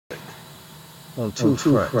on two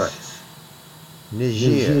fronts.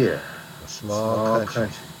 Niger, a small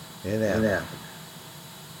country in Africa,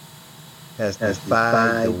 has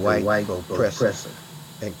defied the white oppressor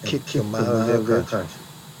and kicked them out of their country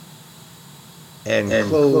and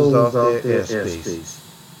closed off their airspace.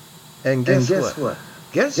 And guess what?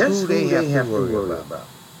 Guess who they have to worry about?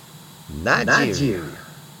 Nigeria.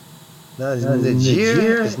 Now,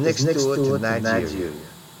 Nigeria is next door to Nigeria.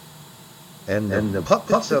 And the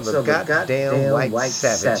puppets of the goddamn white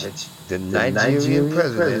savage, the Nigerian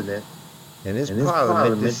president, and his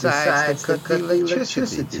parliament decides to cut the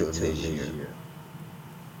electricity to Nigeria.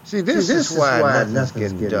 See, this is why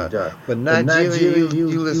nothing's getting done. But Nigeria,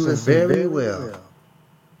 you listen very well.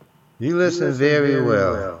 You listen very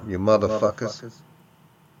well, you motherfuckers.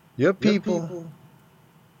 Your people,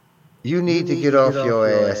 you need to get off your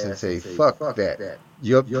ass and say, fuck that.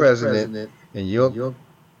 Your president and your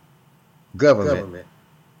government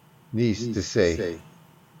needs to say,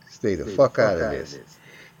 stay the fuck out of this.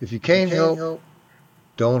 If you can't help,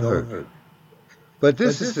 don't hurt. But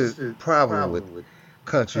this is the problem with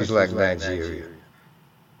countries like Nigeria.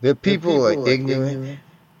 Their people are ignorant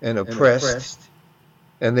and oppressed,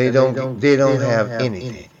 and they don't have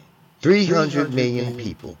anything. 300 million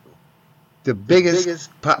people. The biggest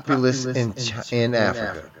populace in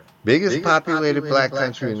Africa. Biggest populated black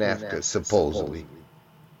country in Africa, supposedly.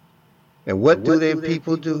 And what do their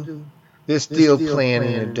people do? They're still playing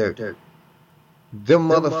in the dirt. Them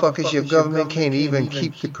motherfuckers, your government can't even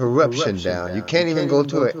keep the corruption down. You can't even go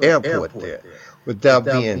to an airport there without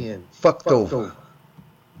being fucked over.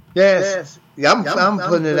 Yes, I'm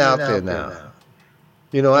putting it out there now.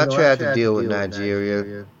 You know, I tried to deal with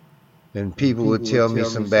Nigeria, and people would tell me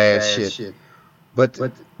some bad shit. But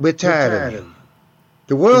we're tired of it.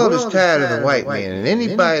 The world is tired of the white man, and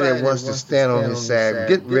anybody that wants to stand on his side,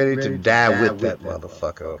 get ready to die with that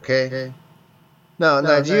motherfucker, okay? Now,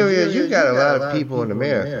 Nigeria, you got a lot of people in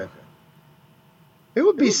America. It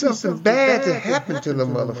would be something bad to happen to the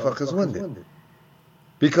motherfuckers, wouldn't it?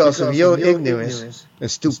 Because of your ignorance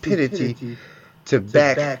and stupidity to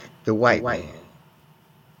back the white man.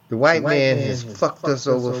 The white man has fucked us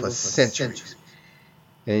over for centuries.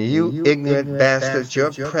 And you ignorant bastard,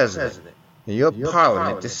 your president and your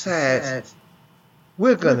parliament decides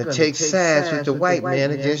we're going to take sides with the white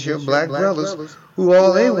man against your black brothers who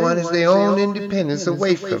all they want is their own independence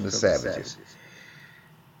away from the savages.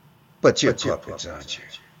 But you're puppets, aren't you?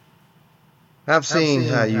 I've seen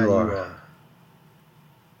how you are.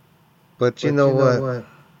 But you know what?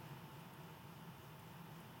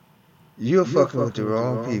 You're fucking with the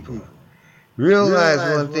wrong people.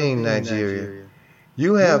 Realize one thing, Nigeria.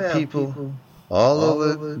 You have people all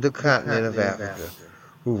over the continent of Africa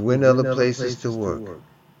who went other places to work.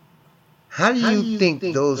 How do you think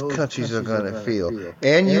those countries are going to feel?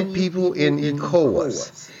 And you people in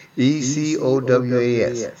ECOWAS,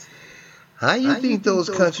 ECOWAS. How do you think those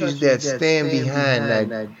countries that stand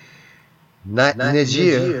behind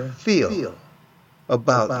Nigeria feel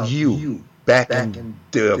about you backing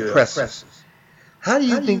the oppressors? How do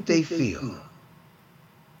you think they feel?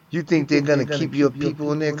 You think they're going to keep your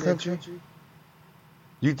people in their country?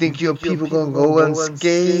 You think your people going to go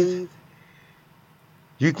unscathed?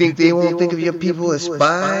 You think they won't think of your people as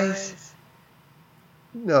spies?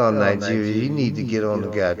 No, Nigeria, you need to get on the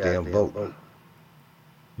goddamn boat.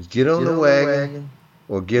 Get on the wagon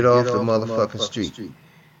or get off the motherfucking street.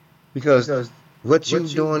 Because what you're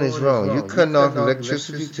doing is wrong. You're cutting off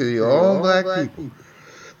electricity to your own black people.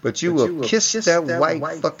 But you will kiss that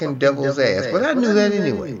white fucking devil's ass. But I knew that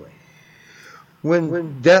anyway.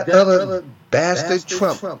 When that other bastard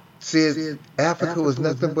Trump said Africa was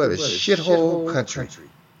nothing but a shithole country.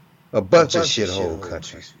 A bunch of shithole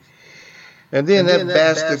countries. And then that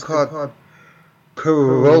bastard called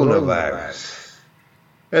coronavirus.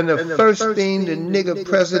 And the first thing the nigger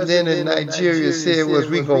president in Nigeria said was,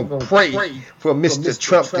 we gonna pray for Mr.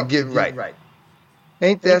 Trump to get right.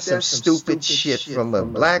 Ain't that some stupid shit from a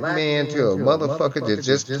black man to a motherfucker that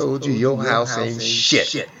just told you your house ain't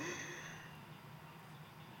shit?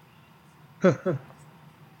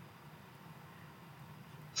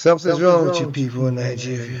 Something's wrong with you people in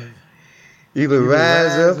Nigeria. Either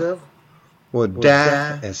rise up or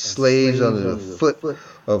die as slaves under the foot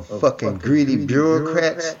of fucking greedy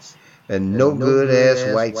bureaucrats and no good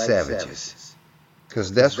ass white savages.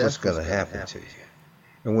 Because that's what's going to happen to you.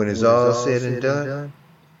 And when it's all said and done,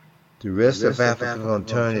 the rest of Africa is going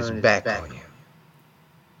to turn its back on you.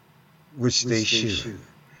 Which they should.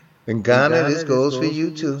 In Ghana, this goes for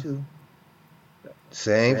you too.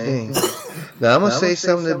 Same thing. Now, I'm going to say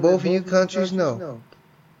something that both of you countries know.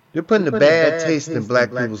 You're putting a bad taste in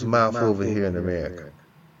black people's mouth over here in America.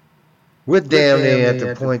 We're damn near at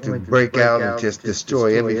the point to break out and just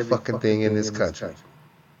destroy every fucking thing in this country.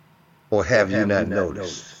 Or have you not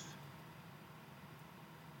noticed?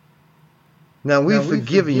 Now, we've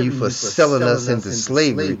forgiven you for selling us into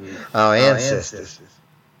slavery, our ancestors.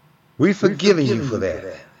 We've forgiven you for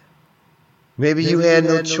that. Maybe you had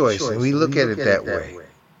no choice, and we look at it that way.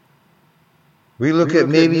 We look at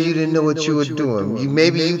maybe you didn't know what you were doing.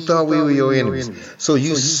 Maybe you thought we were your enemies, so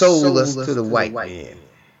you sold us to the white man.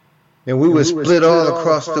 And we were split all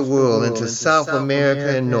across the world into South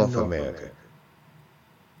America and North America.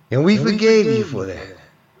 And we forgave you for that.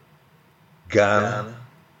 Ghana,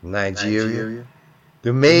 Nigeria,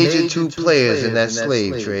 the major two players in that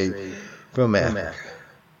slave trade from Africa.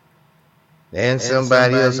 And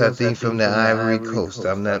somebody else, I think, from the Ivory Coast.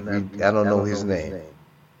 I don't know his name.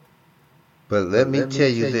 But let me tell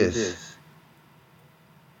you this.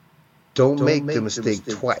 Don't make the mistake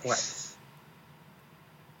twice.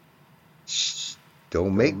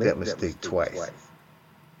 Don't make that mistake twice.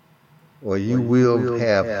 Or you will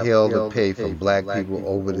have hell to pay for black people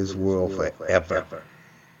over this world forever.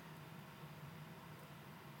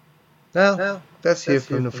 Now, let's hear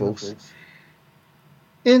from the folks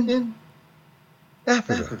in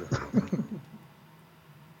Africa.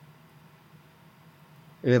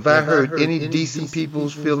 And if I hurt any decent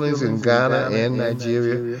people's feelings in Ghana and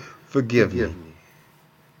Nigeria, forgive me.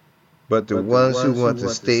 But the ones who want to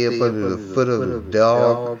stay up under the foot of the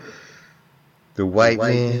dog, the white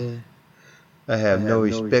man, I have no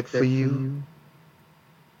respect for you,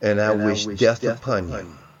 and I wish death upon you.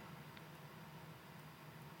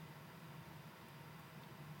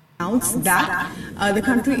 Announced that the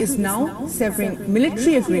country is now severing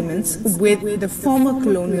military agreements with the former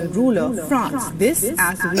colonial ruler, France. This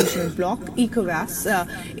as the regional bloc, ECOWAS,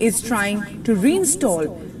 is trying to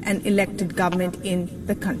reinstall an elected government in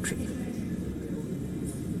the country.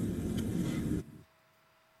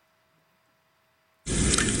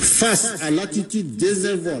 Face à l'attitude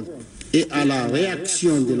désinvolte et à la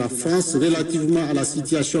réaction de la France relativement à la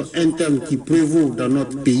situation interne qui prévaut dans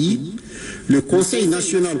notre pays, le Conseil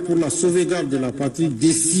national pour la sauvegarde de la patrie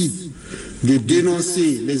décide de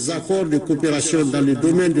dénoncer les accords de coopération dans le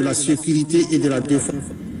domaine de la sécurité et de la défense.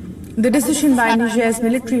 The decision by Niger's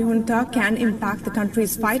military junta can impact the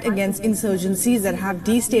country's fight against insurgencies that have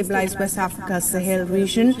destabilized West Africa's Sahel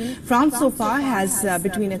region. France so far has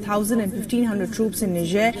between 1,000 and 1,500 troops in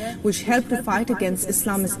Niger, which help to fight against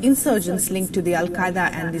Islamist insurgents linked to the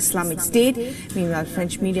Al-Qaeda and the Islamic State. Meanwhile,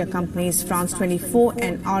 French media companies France 24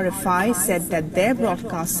 and RFI said that their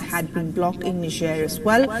broadcasts had been blocked in Niger as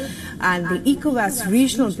well. And the ECOWAS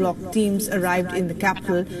regional bloc teams arrived in the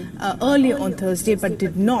capital earlier on Thursday, but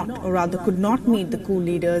did not, or rather could not, meet the coup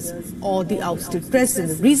leaders or the ousted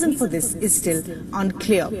president. The reason for this is still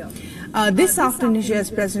unclear. This after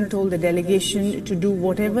Niger's president told the delegation to do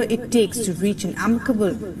whatever it takes to reach an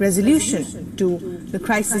amicable resolution to the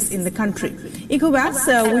crisis in the country.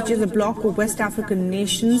 ECOWAS, which is a bloc of West African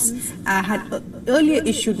nations, had earlier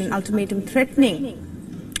issued an ultimatum threatening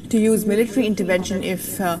to use military intervention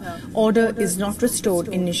if order is not restored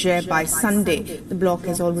in Niger by Sunday. The bloc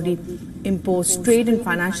has already imposed trade and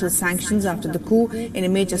financial sanctions after the coup in a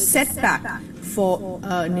major setback for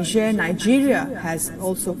Niger. Nigeria has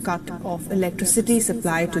also cut off electricity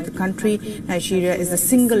supply to the country. Nigeria is the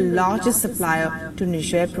single largest supplier to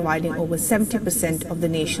Niger, providing over 70% of the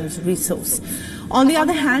nation's resource. On the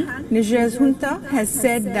other hand, Niger's junta has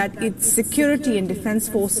said that its security and defense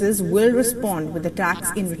forces will respond with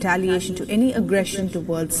attacks in retaliation to any aggression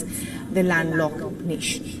towards the landlocked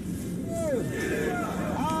nation.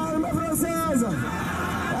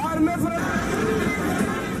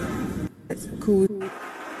 Coup.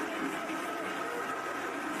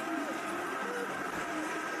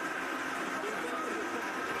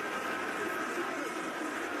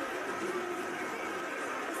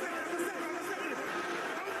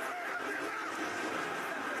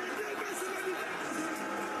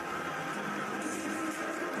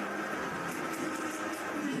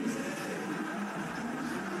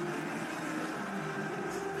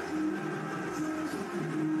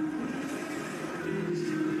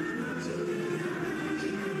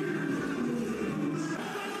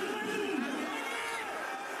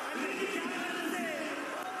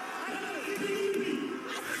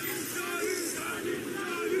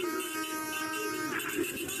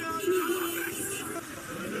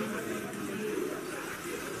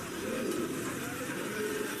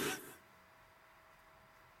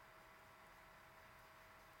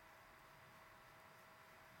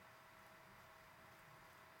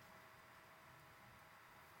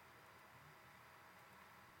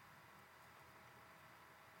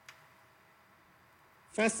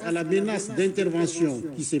 Face à la menace d'intervention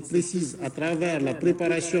qui se précise à travers la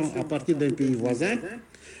préparation à partir d'un pays voisin,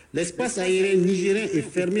 l'espace aérien nigérien est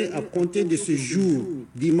fermé à compter de ce jour,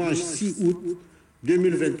 dimanche 6 août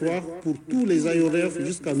 2023, pour tous les aéronefs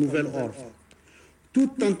jusqu'à nouvel ordre.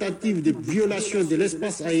 Toute tentative de violation de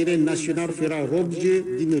l'espace aérien national fera l'objet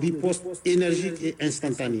d'une riposte énergique et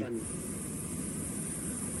instantanée.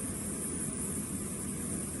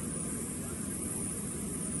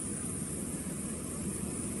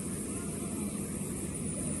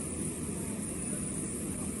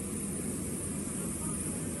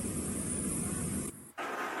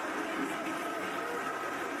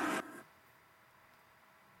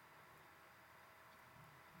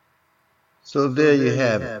 So there you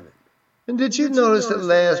have it. And did you notice the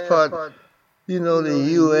last part? You know, the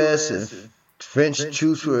U.S. and French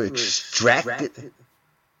troops were extracted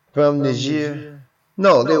from Niger?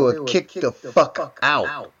 No, they were kicked the fuck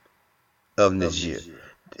out of Niger.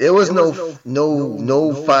 There was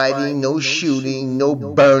no fighting, no shooting, no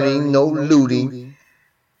burning, no looting.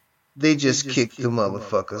 They just kicked the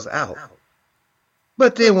motherfuckers out.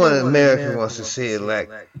 But then when America wants to say it like,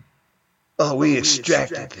 oh, we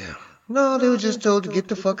extracted them. No, they were just told to get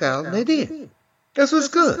the fuck out, and they did. That's what's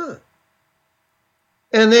good.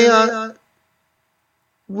 And they are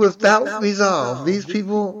without resolve. These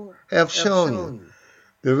people have shown you.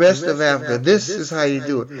 The rest of Africa, this is how you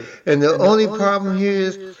do it. And the only problem here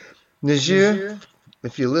is Niger,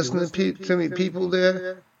 if you're listening to me, people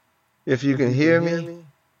there, if you can hear me,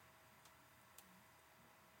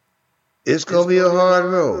 it's going to be a hard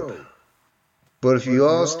road. But if you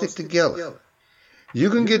all stick together, you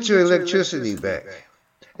can get your electricity back.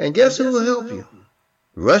 And guess who will help you?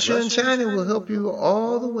 Russia and China will help you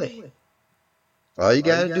all the way. All you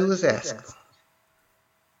got to do is ask them.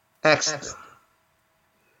 Ask them.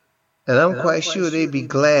 And I'm quite sure they'd be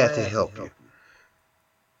glad to help you.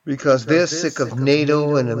 Because they're sick of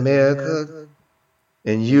NATO and America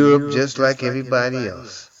and Europe just like everybody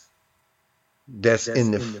else. That's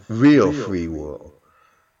in the real free world.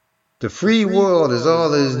 The free world is all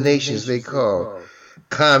those nations they call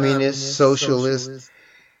communist, socialist,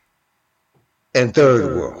 and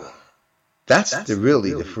third world. That's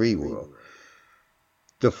really the free world.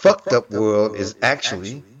 The fucked up world is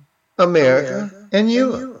actually America and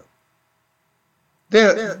Europe.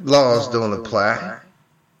 Their laws don't apply.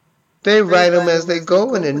 They write them as they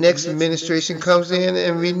go, and the next administration comes in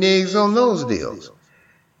and reneges on those deals.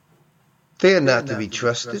 They're not to be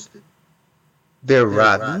trusted. They're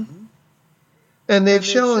rotten. And they've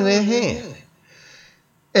shown their hand.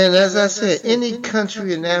 And as I said, any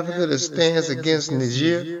country in Africa that stands against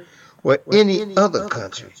Niger or any other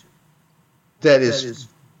country that is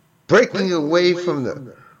breaking away from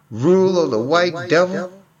the rule of the white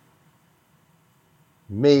devil,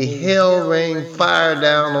 may hell rain fire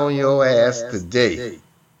down on your ass today.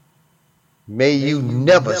 May you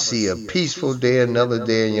never see a peaceful day another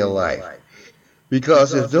day in your life.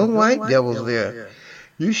 Because if them white devils there,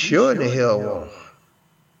 you sure in the hell won't.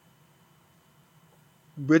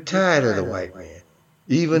 We're tired of the white man.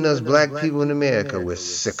 Even us black people in America, we're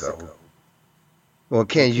sick of them. Or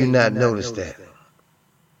can you not notice that?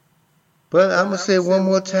 But I'm going to say one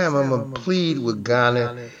more time, I'm going to plead with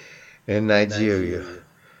Ghana and Nigeria.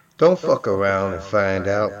 Don't fuck around and find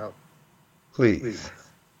out. Please.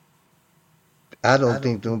 I don't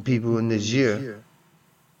think them people in Niger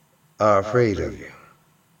are afraid of you.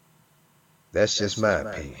 That's just my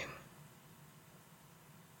opinion.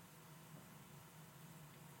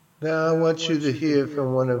 Now I want you to hear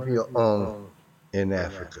from one of your own in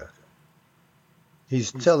Africa.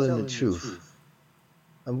 He's telling the truth.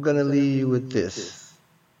 I'm going to leave you with this.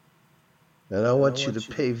 And I want you to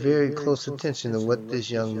pay very close attention to what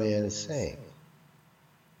this young man is saying.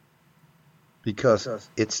 Because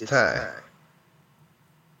it's time.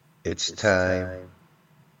 It's time.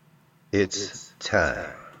 It's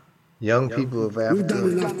time. Young people of Africa, we've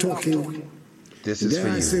done enough talking. This is for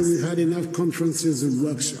you. I say we've had enough conferences and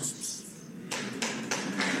workshops.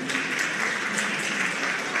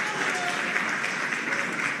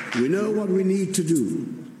 We know what we need to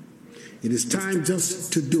do. It is time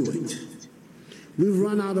just to do it. We've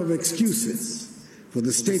run out of excuses for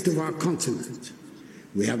the state of our continent.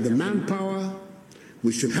 We have the manpower.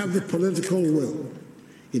 We should have the political will.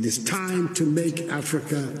 It is time to make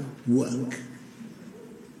Africa work.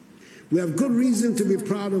 We have good reason to be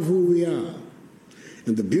proud of who we are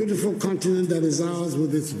and the beautiful continent that is ours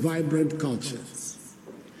with its vibrant cultures.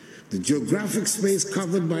 The geographic space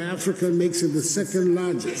covered by Africa makes it the second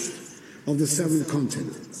largest of the 7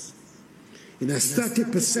 continents. It has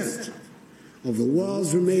 30% of the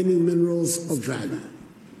world's remaining minerals of value.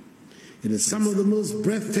 It is some of the most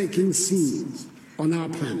breathtaking scenes on our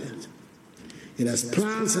planet. It has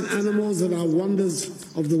plants and animals that are wonders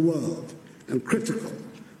of the world and critical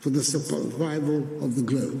for the survival of the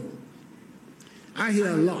globe. I hear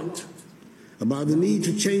a lot about the need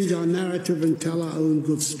to change our narrative and tell our own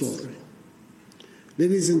good story.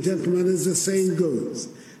 Ladies and gentlemen, as the saying goes,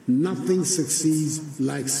 nothing succeeds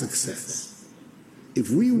like success. If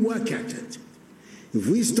we work at it, if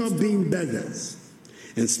we stop being beggars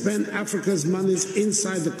and spend Africa's monies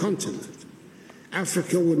inside the continent,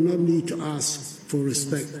 Africa would not need to ask for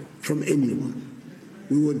respect from anyone.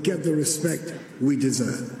 We would get the respect we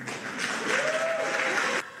deserve.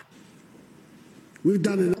 We've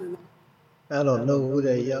done enough. I don't know who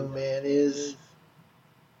that young man is,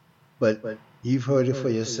 but you've heard it for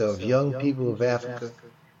yourself. Young people of Africa,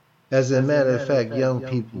 as a matter of fact, young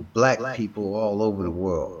people, black people all over the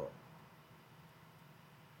world.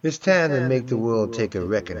 It's time to make the world take a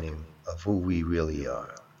reckoning of who we really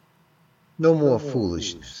are. No more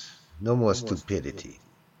foolishness, no more stupidity,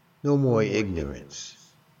 no more ignorance.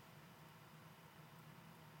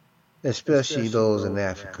 Especially those in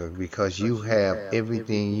Africa, because you have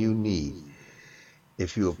everything you need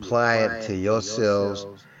if you apply it to yourselves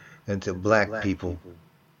and to black people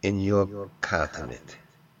in your continent.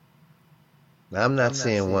 Now, I'm not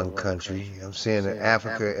saying one country, I'm saying that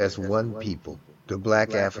Africa as one people, the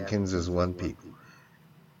black Africans as one people.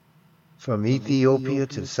 From Ethiopia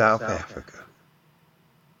to South Africa,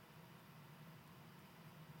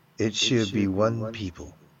 it should be one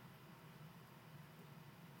people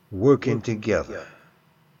working together.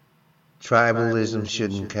 Tribalism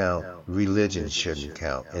shouldn't count, religion shouldn't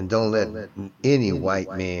count, and don't let any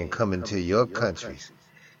white man come into your countries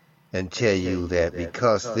and tell you that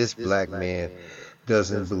because this black man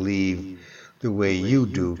doesn't believe the way you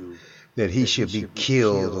do, that he should be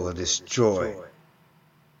killed or destroyed.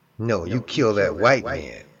 No, you kill that white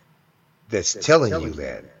man that's telling you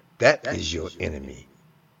that. That is your enemy.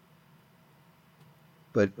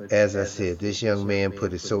 But as I said, this young man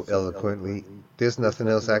put it so eloquently, there's nothing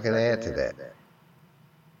else I can add to that.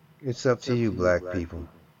 It's up to you, black people.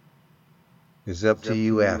 It's up to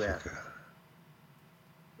you, Africa.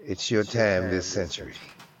 It's your time this century.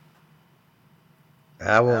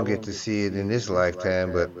 I won't get to see it in this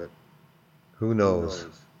lifetime, but who knows?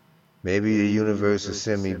 Maybe the universe will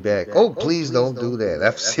send me back. Oh, please don't do that.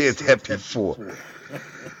 I've said that before.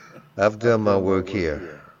 I've done my work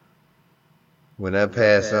here. When I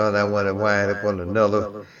pass on, I want to wind up on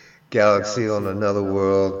another galaxy, on another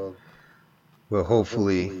world, where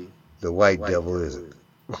hopefully the white devil isn't.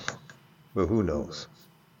 But who knows?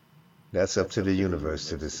 That's up to the universe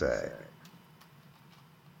to decide.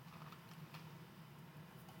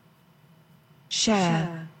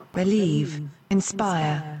 Share, believe,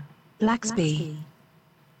 inspire. Blacksby.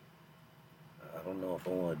 I don't know if I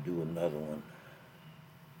want to do another one.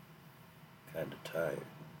 Kind of tired.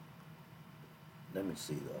 Let me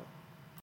see though.